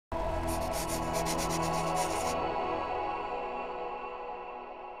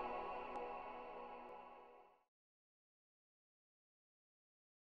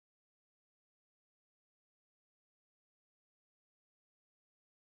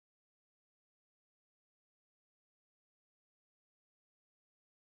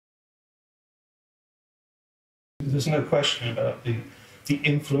there's no question about the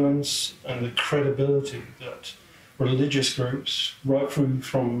influence and the credibility that religious groups, right through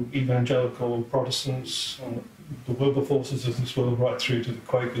from evangelical Protestants and the Wilberforces of this world, right through to the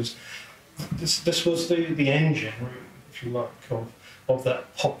Quakers, this was the engine room, if you like, of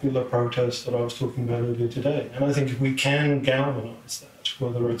that popular protest that I was talking about earlier today. And I think if we can galvanise that,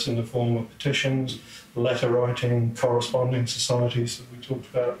 whether it's in the form of petitions, letter writing, corresponding societies that we talked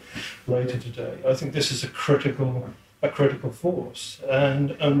about later today, I think this is a critical force,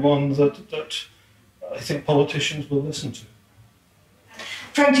 and one that I think politicians will listen to.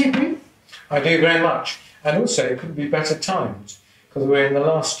 Frank, do you agree? I do very much. And also, it couldn't be better timed, because we're in the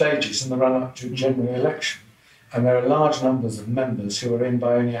last stages in the run-up to a general election, and there are large numbers of members who are in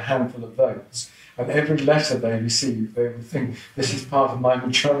by only a handful of votes, and every letter they receive, they will think, this is part of my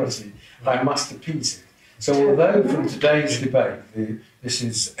majority, I must appease it. So although from today's debate, this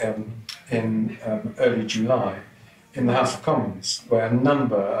is in early July, in the House of Commons, where a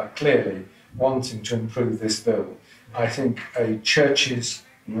number are clearly wanting to improve this bill, I think a churches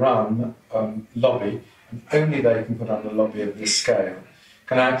run lobby, and only they can put on a lobby of this scale,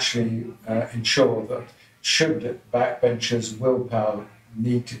 can actually ensure that should backbenchers' willpower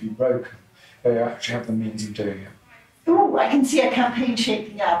need to be broken, they actually have the means of doing it. Oh, I can see a campaign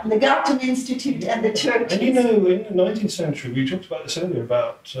shaping up. Legatum Institute and the churches. And you know, in the 19th century, we talked about this earlier,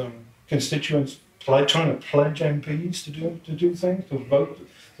 about constituents trying to pledge MPs to do things, to vote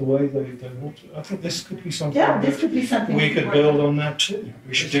the way they want to. I think this could be something. Yeah, this could be something we could build on that too.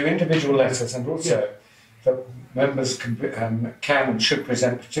 We should do individual letters, and also that members can and should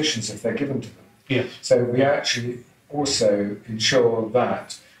present petitions if they're given to them. Yes. So we actually also ensure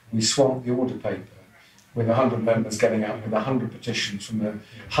that we swamp the order paper with 100 members getting up with 100 petitions from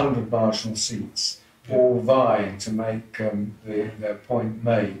 100 marginal seats, all vying to make their point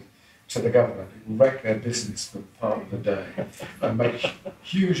made to the government. It will wreck their business for part of the day and make a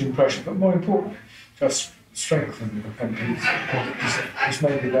huge impression, but more importantly, just strengthen the MPs. This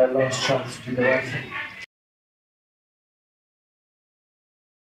may be their last chance to do the right thing.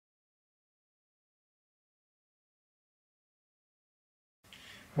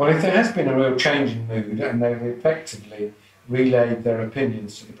 Well, if there has been a real change in mood and they've effectively relayed their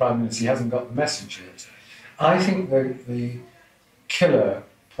opinions to the Prime Minister, he hasn't got the message yet, I think the killer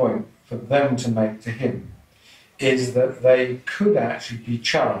point for them to make to him is that they could actually be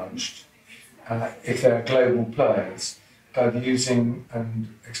charged, if they're global players, of using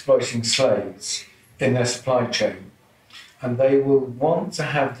and exploiting slaves in their supply chain. And they will want to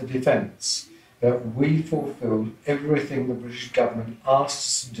have the defence that we fulfilled everything the British government asked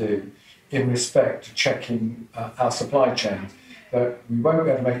us to do in respect to checking our supply chains, that we won't be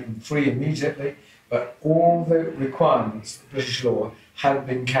able to make them free immediately, but all the requirements of British law have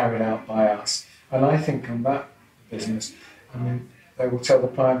been carried out by us. And I think on that business, I mean, they will tell the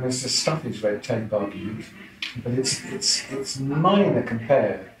Prime Minister stuff his red tape argument, but it's minor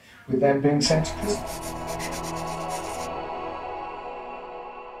compared with them being sent to prison.